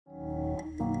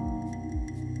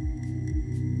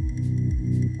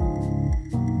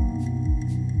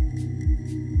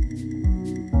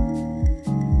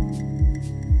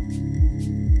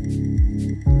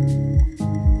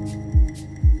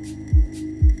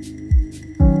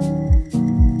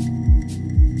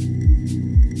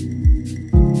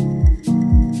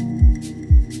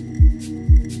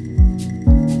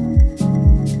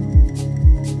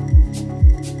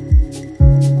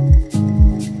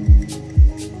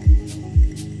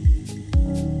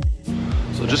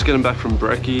just getting back from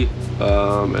brekkie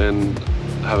and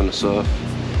having a surf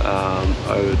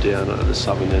over down at the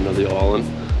southern end of the island.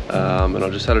 And I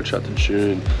just had a chat to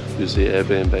June, who's the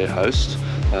Airbnb host,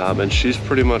 and she's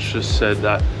pretty much just said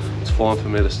that it's fine for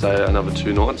me to stay another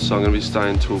 2 nights, so I'm going to be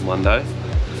staying till Monday,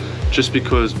 just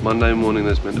because Monday morning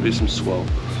there's meant to be some swell.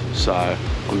 So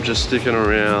I'm just sticking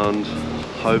around,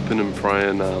 hoping and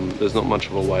praying. There's not much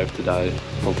of a wave today,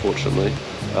 unfortunately.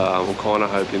 I'm kind of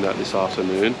hoping that this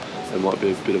afternoon there might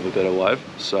be a bit of a better wave.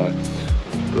 So,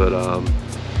 but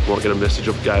might get a message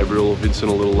off Gabriel or Vincent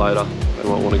a little later. They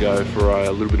might want to go for a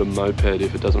little bit of moped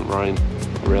if it doesn't rain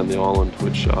around the island,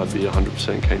 which I'd be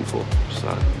 100% keen for. So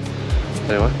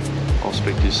anyway, I'll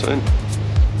speak to you soon.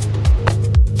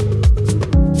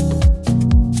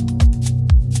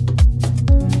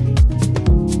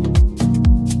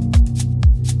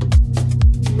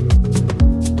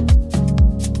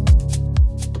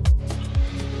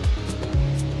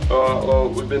 Alright, well,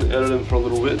 we've been editing for a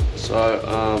little bit,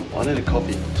 so I need a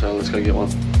coffee, so let's go get one.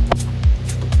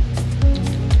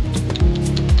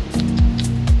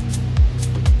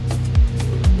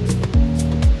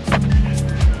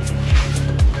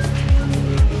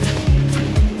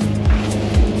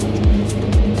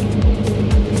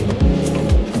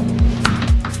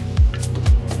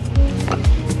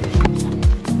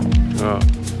 Alright,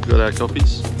 got our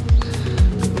coffees.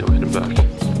 Now we're heading back.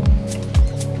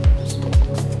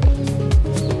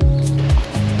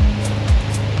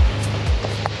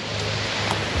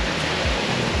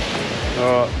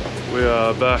 Alright, we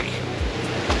are back.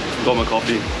 Got my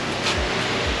coffee.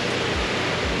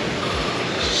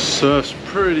 Surf's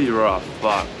pretty rough,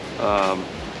 but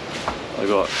I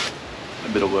got a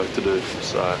bit of work to do,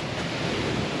 so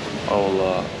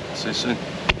I'll see you soon.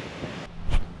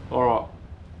 Alright,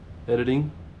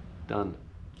 editing, done.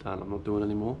 I'm not doing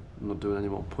anymore. I'm not doing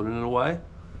anymore. Putting it away.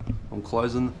 I'm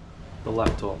closing the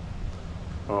laptop.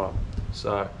 Alright,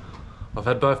 so I've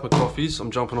had both my coffees. I'm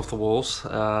jumping off the walls.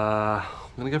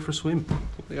 I'm gonna go for a swim.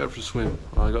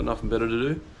 I got nothing better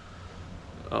to do.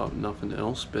 Nothing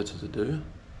else better to do.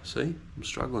 See, I'm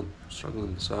struggling.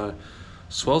 So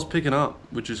swell's picking up,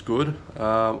 which is good.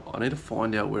 I need to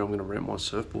find out where I'm gonna rent my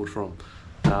surfboard from,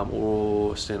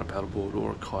 or a stand-up paddleboard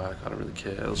or a kayak. I don't really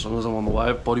care as long as I'm on the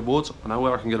wave. Bodyboards, I know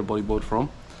where I can get a bodyboard from,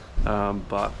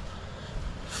 but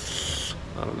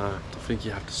I don't know. I think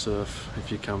you have to surf if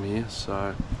you come here.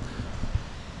 So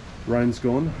rain's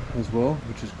gone as well,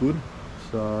 which is good.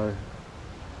 So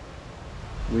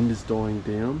wind is dying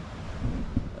down,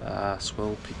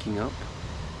 swell picking up,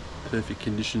 perfect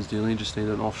conditions dealing. Just need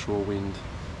an offshore wind.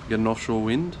 Get an offshore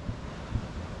wind,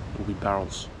 it'll be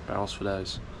barrels for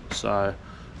days. So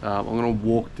I'm gonna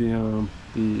walk down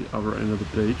the other end of the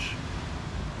beach.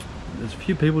 There's a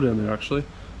few people down there actually,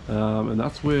 and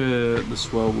that's where the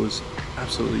swell was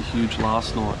absolutely huge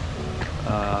last night.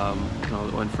 I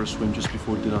went for a swim just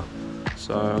before dinner.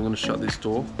 So I'm going to shut this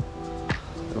door.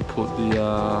 I'll put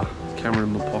the camera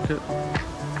in my pocket,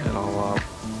 and I'll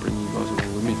bring you guys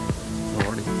along with me.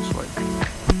 Alrighty, sweet.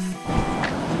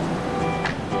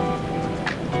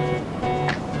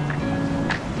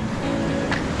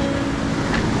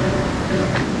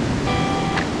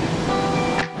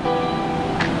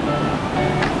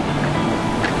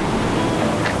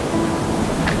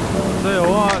 Tell you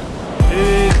what, it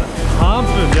is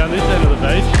humping down this end of the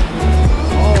beach.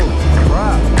 Holy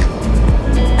crap.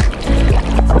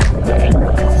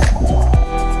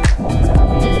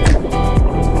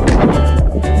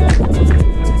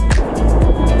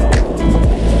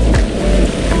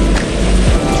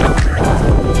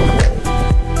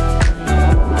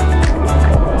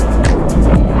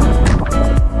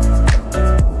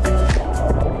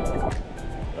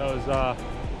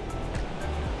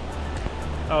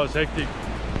 That was hectic.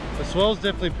 The swell's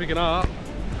definitely picking up.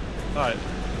 Right,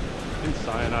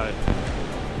 insane, eh?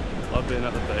 Love being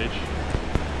at the beach.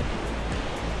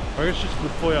 I think it's just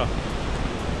good for you.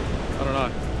 I don't know,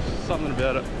 just something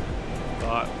about it.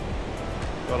 But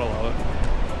gotta love it.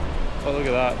 Oh, look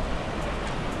at that.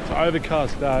 It's an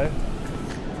overcast day,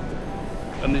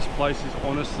 and this place is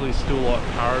honestly still like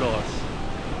paradise.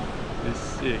 It's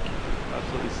sick,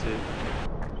 absolutely sick.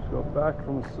 Just got back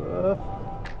from the surf.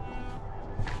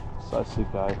 So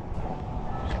sick, eh?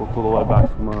 Just walked all the way back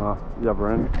from the other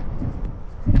end.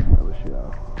 I wish you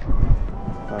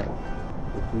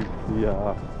this is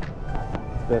the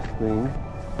best thing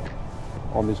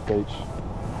on this beach,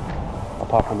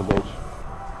 apart from the beach.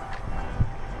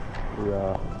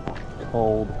 The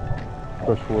cold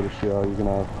freshwater shower you can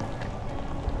have.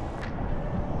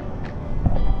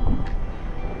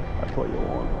 That's what you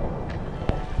want.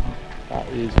 That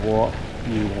is what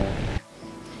you want.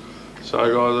 So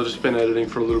guys, I've just been editing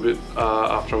for a little bit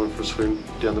after I went for a swim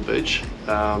down the beach.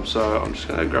 So I'm just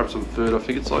gonna grab some food. I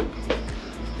think it's like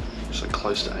just like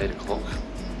close to 8 o'clock.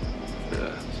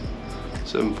 Yeah,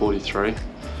 7:43.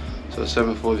 So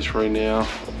 7:43 now.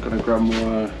 I'm gonna grab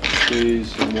my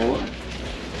keys and wallet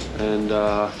and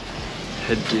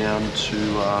head down to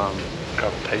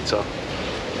grab a pizza.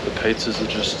 The pizzas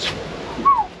are just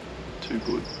too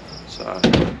good. So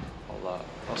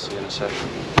I'll see you in a second.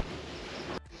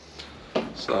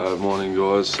 So morning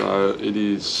guys, so it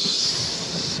is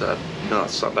Sunday,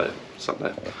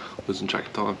 losing track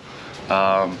of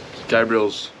time.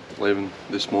 Gabriel's leaving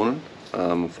this morning,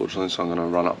 unfortunately, so I'm going to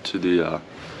run up to the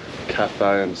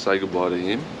cafe and say goodbye to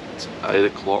him. It's 8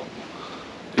 o'clock,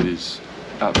 it is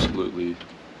absolutely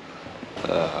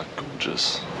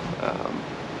gorgeous,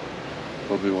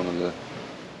 probably one of the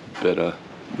better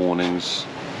mornings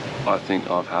I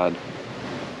think I've had.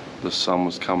 The sun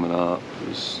was coming up, it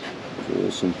was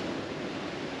awesome.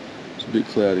 It's a bit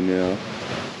cloudy now.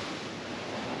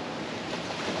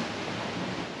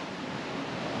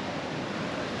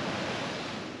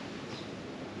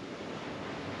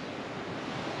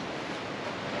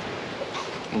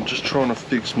 I'm just trying to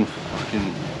fix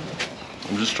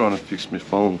my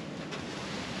phone.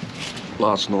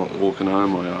 Last night walking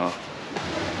home I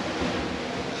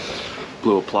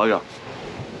blew a plug up.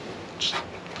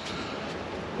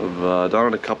 I've done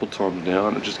it a couple times now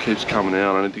and it just keeps coming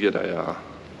out. I need to get a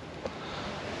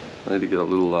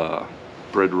little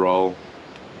bread roll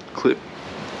clip,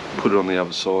 put it on the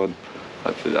other side.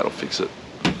 Hopefully that'll fix it.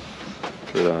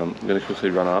 But I'm gonna quickly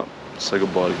run up, say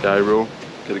goodbye to Gabriel,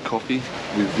 get a coffee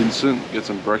with Vincent, get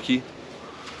some brekkie.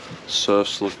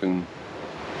 Surf's looking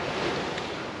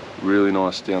really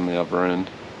nice down the other end.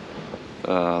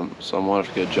 So I might have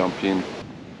to go jump in.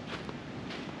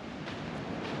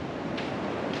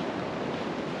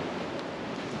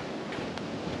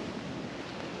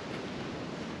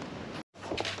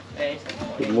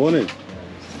 Good morning.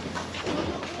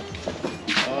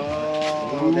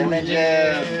 Oh, the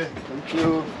legend. Thank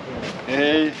you.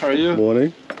 Hey, how are you?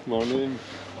 Morning. Morning.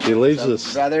 He leaves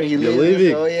us. Brother, You're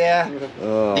leaving. Oh yeah.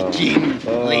 The king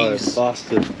leaves.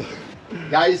 Bastard.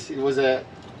 Guys, it was a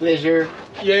pleasure.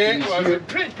 Yeah, it was a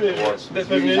great pleasure.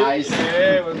 Really nice.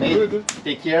 Yeah, it was good.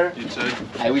 Take care. You too.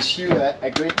 I wish you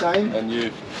a great time. And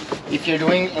you. If you're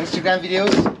doing Instagram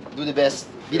videos, do the best.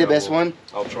 Be the best one.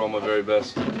 I'll try my very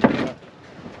best.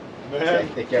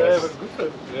 Take care. Yeah, it was good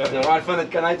fun. Yeah. C'était vraiment fun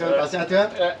d'être connecté. Merci à toi.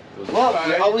 Yeah. Well,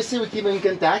 we always say we keep in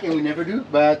contact and we never do,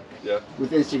 but Yeah.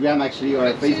 with Instagram actually or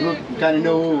like Facebook, you kind of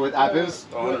know what happens.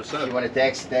 100%. If you want to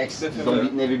text.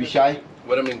 Definitely. Never be shy.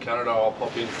 When I'm in Canada, I'll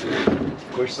pop in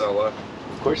to say hello.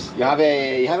 Of course. You have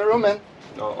a room, man.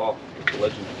 Oh,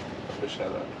 legend.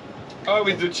 Appreciate that. Oh,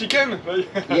 with the chicken?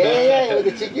 Yeah, with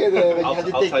the chicken. I'll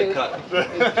take cut.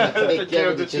 Take care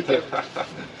of the chicken.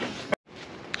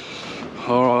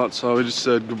 Alright, so we just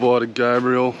said goodbye to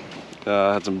Gabriel.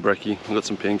 Had some brekkie, I got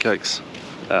some pancakes,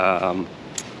 had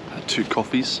 2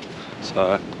 coffees,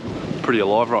 so pretty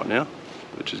alive right now,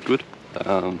 which is good.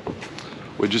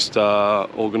 We just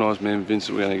organised, me and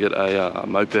Vincent, we're going to get a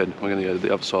moped. We're going to go to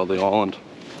the other side of the island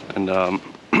and have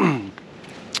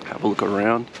a look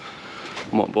around.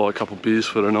 Might buy a couple beers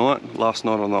for tonight, last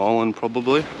night on the island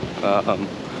probably. I'm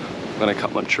going to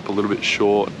cut my trip a little bit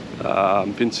short.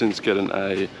 Vincent's getting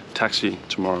a taxi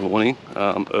tomorrow morning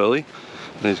early,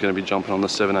 and he's going to be jumping on the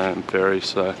 7 AM ferry,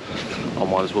 so I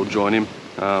might as well join him.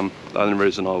 The only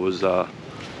reason I was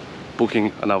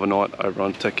booking another night over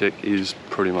on Tekek is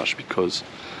pretty much because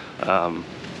I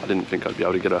didn't think I'd be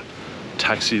able to get a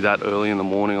taxi that early in the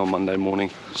morning on Monday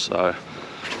morning, so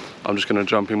I'm just going to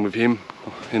jump in with him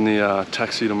in the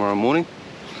taxi tomorrow morning.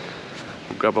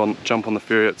 We'll jump on the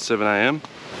ferry at 7 AM.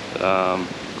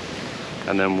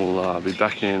 And then we'll be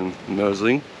back in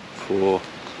Mersing for,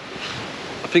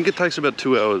 I think it takes about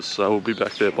 2 hours, so we'll be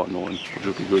back there by 9, which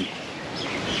will be good,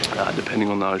 depending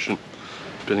on the ocean,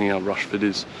 depending how rough it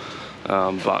is.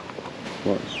 But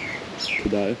what,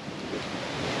 today,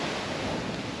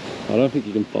 I don't think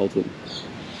you can fault it.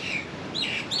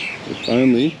 If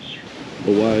only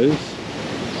the waves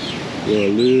were a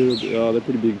little bit, they're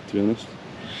pretty big to be honest.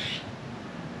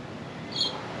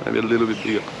 Maybe a little bit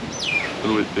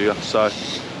bigger. So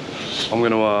I'm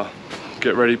gonna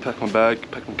get ready, pack my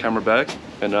camera bag,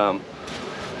 and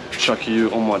chuck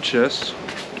you on my chest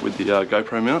with the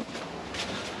GoPro mount.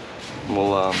 And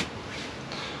we'll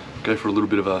go for a little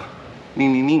bit of a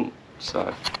ning.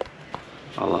 So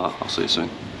I'll see you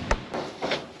soon.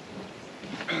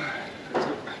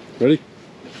 Ready?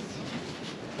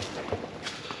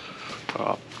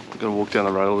 Alright, I'm gonna walk down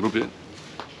the road a little bit,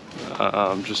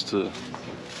 just to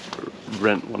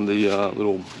rent one of the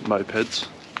little mopeds.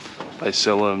 They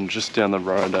sell them just down the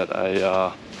road at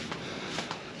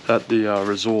the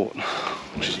resort.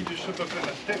 Maybe the shop opens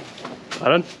at 10.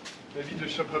 Pardon? Maybe the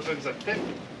shop opens at 10.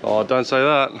 Oh, don't say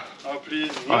that. Oh,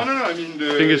 please. No, I mean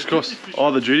the... Fingers crossed.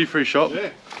 Oh, the duty-free shop?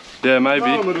 Yeah. Yeah, maybe.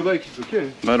 No, motorbike is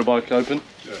okay. Motorbike open?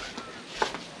 Yeah.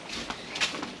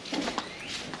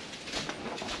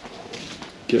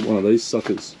 Get one of these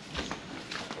suckers.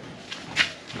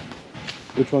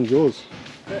 Which one's yours?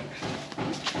 Yeah.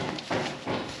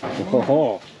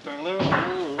 Oh.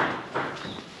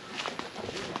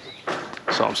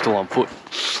 So I'm still on foot,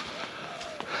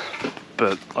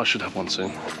 but I should have one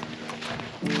soon.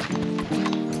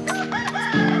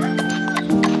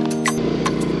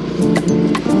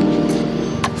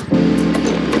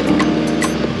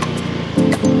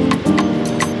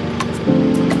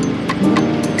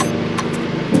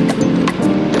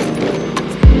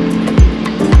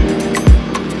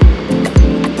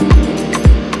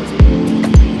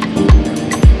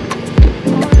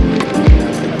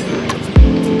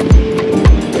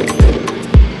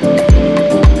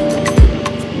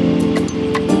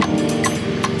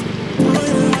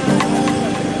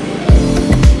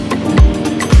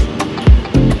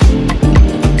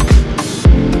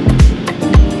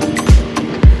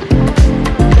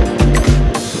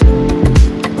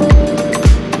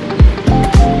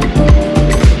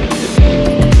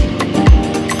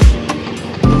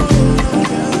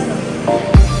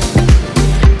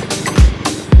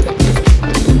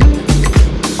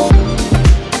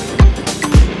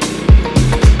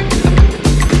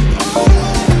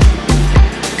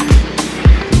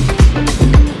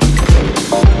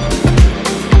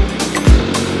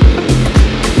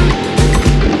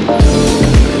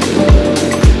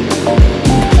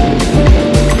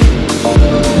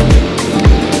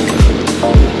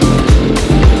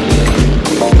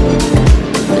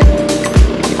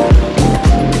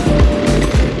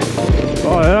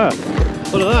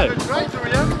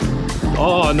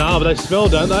 Oh no, but they smell,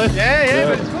 don't they? Yeah,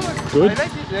 but it's good. Good? I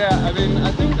like it. Yeah, I mean,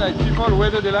 I think like people,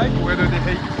 whether they like, whether they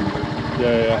hate.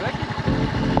 Yeah. I like it.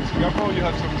 In Singapore, you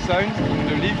have some signs in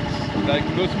the lifts, like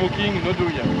no smoking, no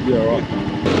durian. Yeah, right.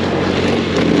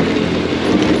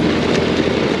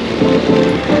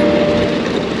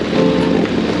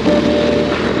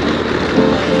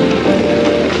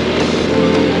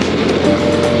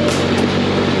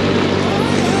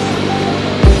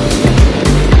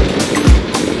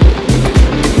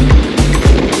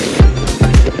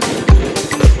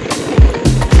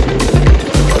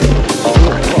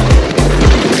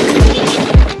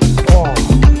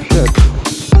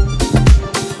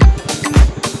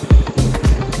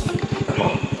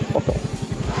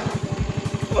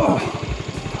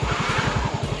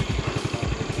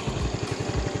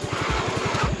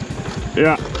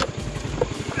 Yeah.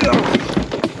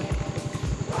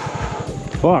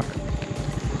 Fuck.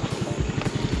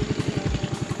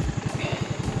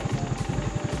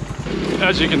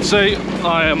 As you can see,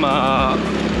 I am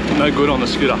no good on the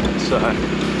scooter, so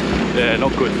yeah,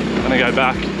 not good. I'm gonna go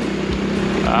back,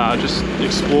 just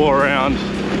explore around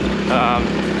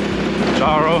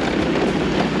Jaro,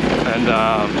 and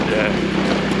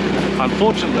yeah,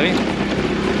 unfortunately,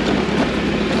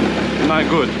 no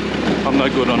good. I'm no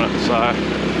good on it, so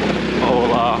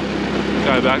I'll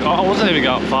go back. Oh, I wasn't even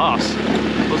going fast.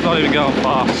 I was not even going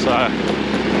fast, so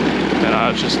you know,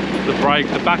 it's just the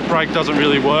back brake doesn't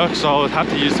really work, so I would have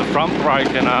to use the front brake,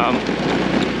 and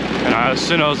you know, as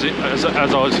soon as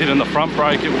I was hitting the front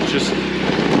brake, it was just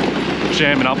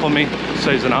jamming up on me,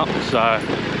 seizing up. So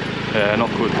yeah, not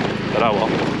good, but oh well.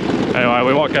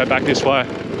 Anyway, we might go back this way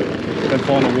and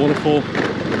find a waterfall,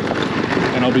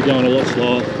 and I'll be going a lot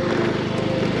slower.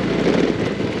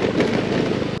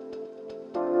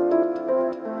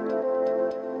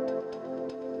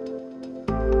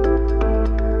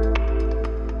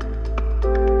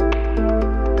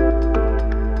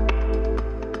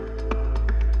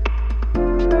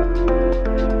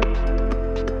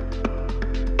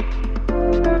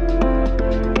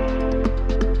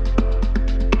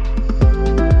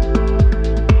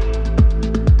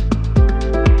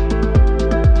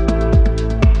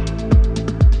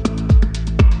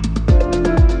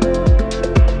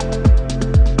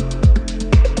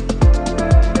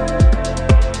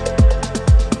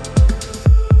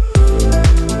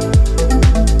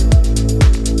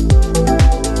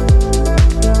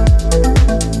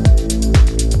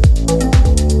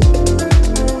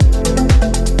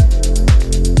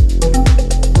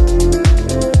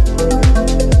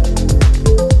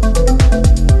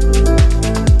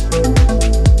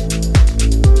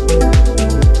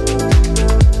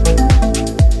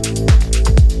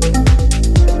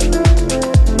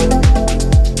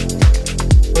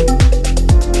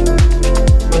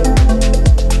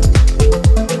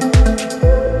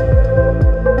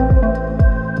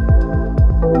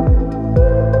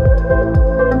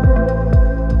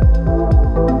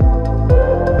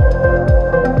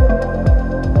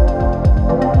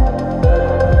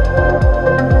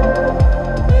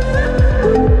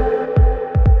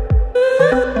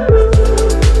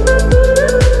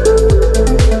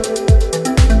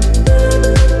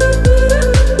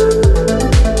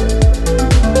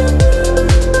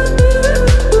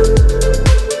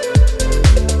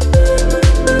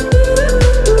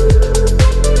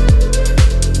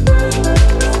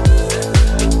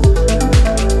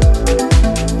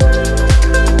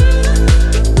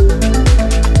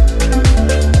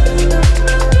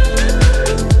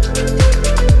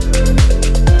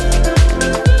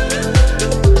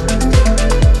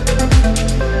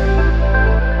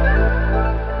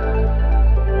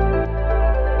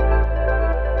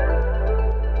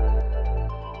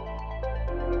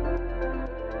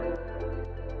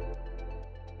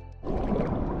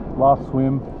 last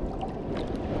swim.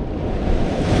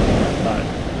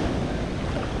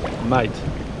 Mate,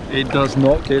 it does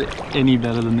not get any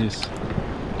better than this.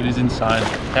 It is insane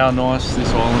how nice this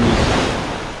island is,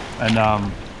 and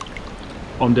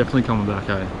I'm definitely coming back,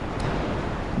 eh?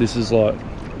 This is like,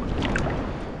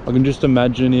 I can just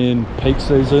imagine in peak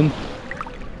season,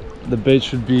 the beach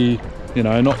should be, you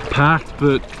know, not packed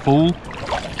but full.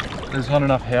 There's not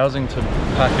enough housing to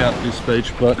pack out this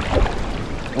beach, but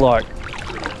like,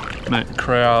 mate,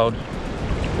 crowd,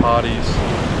 parties,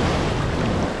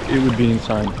 it would be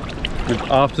insane. With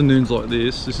afternoons like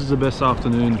this is the best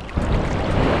afternoon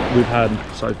we've had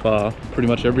so far. Pretty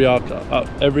much every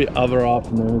other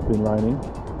afternoon has been raining,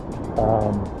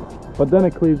 but then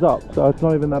it clears up, so it's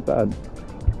not even that bad.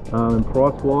 And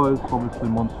price wise, obviously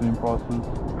monsoon prices,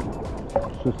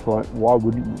 it's just like, why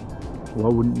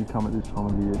wouldn't you come at this time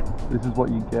of the year? This is what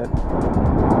you get.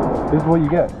 This is what you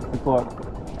get. It's like,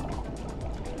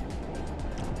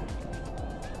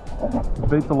 it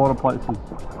beats a lot of places.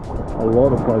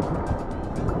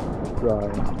 So,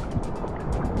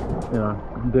 you know,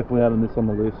 I'm definitely adding this on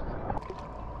the list.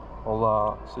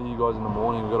 I'll see you guys in the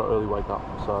morning. We've got an early wake up,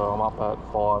 so I'm up at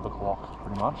 5 o'clock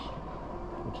pretty much,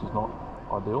 which is not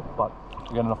ideal, but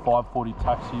we're getting a 5:40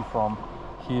 taxi from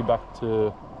here back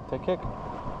to Tekek,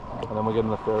 and then we're getting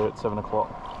the ferry at 7 o'clock,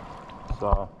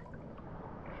 so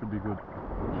should be good,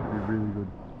 should be really good.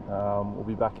 We'll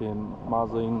be back in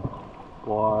Marsiling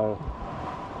by,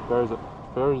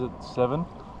 ferry's at 7,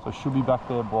 so should be back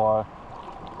there by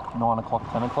 9 o'clock,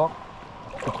 10 o'clock,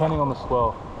 depending on the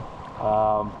swell.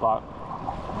 But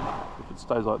if it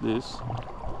stays like this,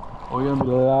 we're going to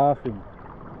be laughing,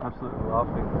 absolutely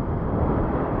laughing.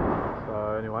 So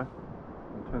anyway,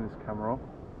 I'll turn this camera off.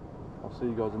 I'll see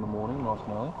you guys in the morning, nice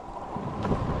and early.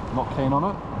 Not keen on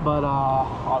it, but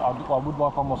I would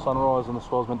like one more sunrise, and the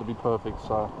swell's meant to be perfect,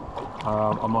 so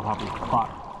I'm not happy. But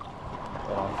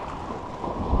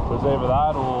it was either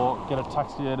that or get a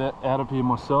taxi out of here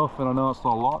myself, and I know it's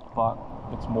not a lot, but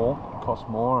it's more, it costs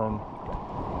more, and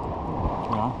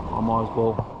you know, I might as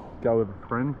well go with a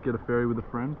friend, get a ferry with a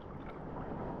friend,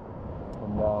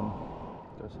 and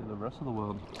go see the rest of the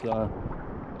world. So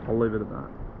I'll leave it at that.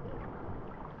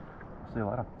 See you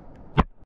later.